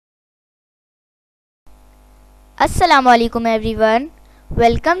Assalamu alaikum everyone.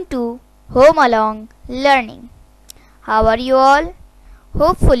 Welcome to HomeAlong Learning. How are you all?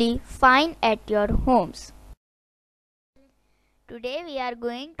 Hopefully fine at your homes. Today we are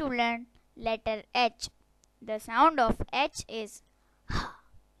going to learn letter H. The sound of H is H.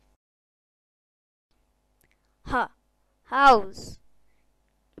 H. House.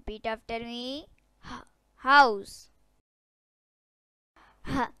 Repeat after me. H. House.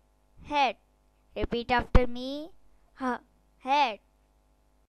 H. Head. Repeat after me. H. Head.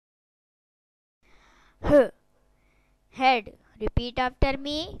 H. Head. Repeat after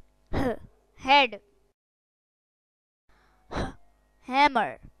me. H. Head. H.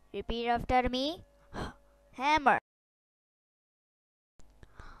 Hammer. Repeat after me. H. Hammer.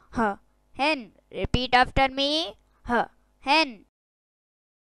 H. Hen. Repeat after me. H. Hen.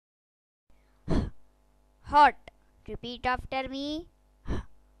 H. Hot. Repeat after me. H.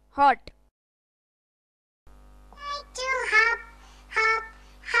 Hot. To hop, hop,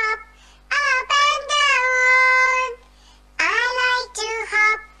 hop, up and down. I like to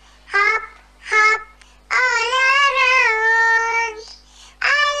hop, hop, hop, all around.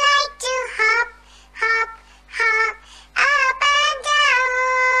 I like to hop, hop, hop, up and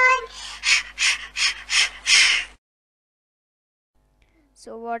down. So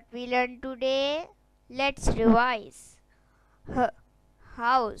what we learned today? Let's revise. H.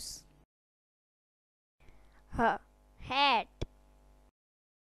 House. H. Hat.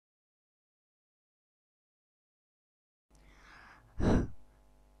 H.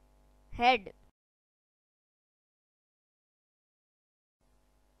 Head.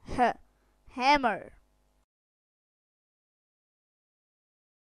 H. Hammer.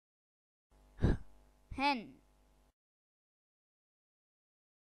 H. Hen.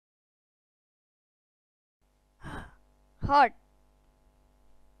 H. Hot.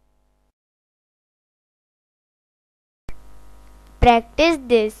 Practice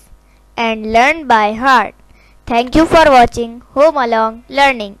this and learn by heart. Thank you for watching HomeAlong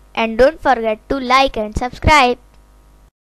Learning, and don't forget to like and subscribe.